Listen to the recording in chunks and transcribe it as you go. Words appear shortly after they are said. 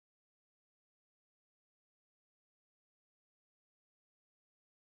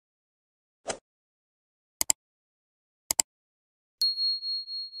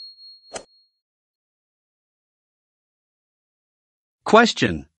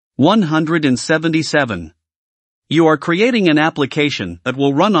Question 177. You are creating an application that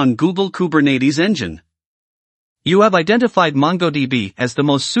will run on Google Kubernetes Engine. You have identified MongoDB as the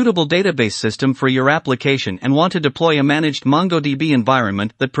most suitable database system for your application and want to deploy a managed MongoDB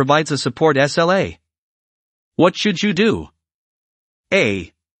environment that provides a support SLA. What should you do?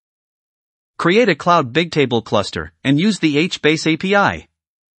 A. Create a cloud Bigtable cluster and use the HBase API.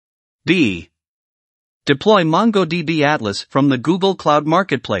 B. Deploy MongoDB Atlas from the Google Cloud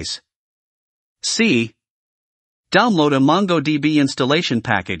Marketplace. C. Download a MongoDB installation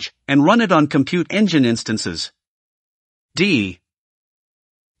package and run it on Compute Engine instances. D.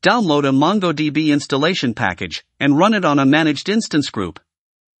 Download a MongoDB installation package and run it on a managed instance group.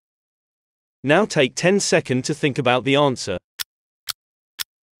 Now take 10 seconds to think about the answer.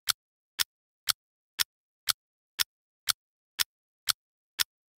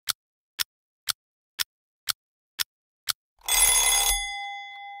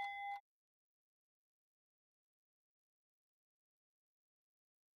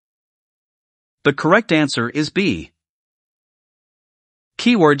 The correct answer is B.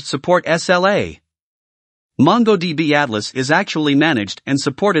 Keyword support SLA. MongoDB Atlas is actually managed and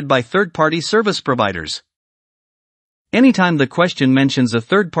supported by third-party service providers. Anytime the question mentions a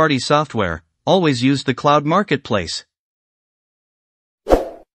third-party software, always use the cloud marketplace.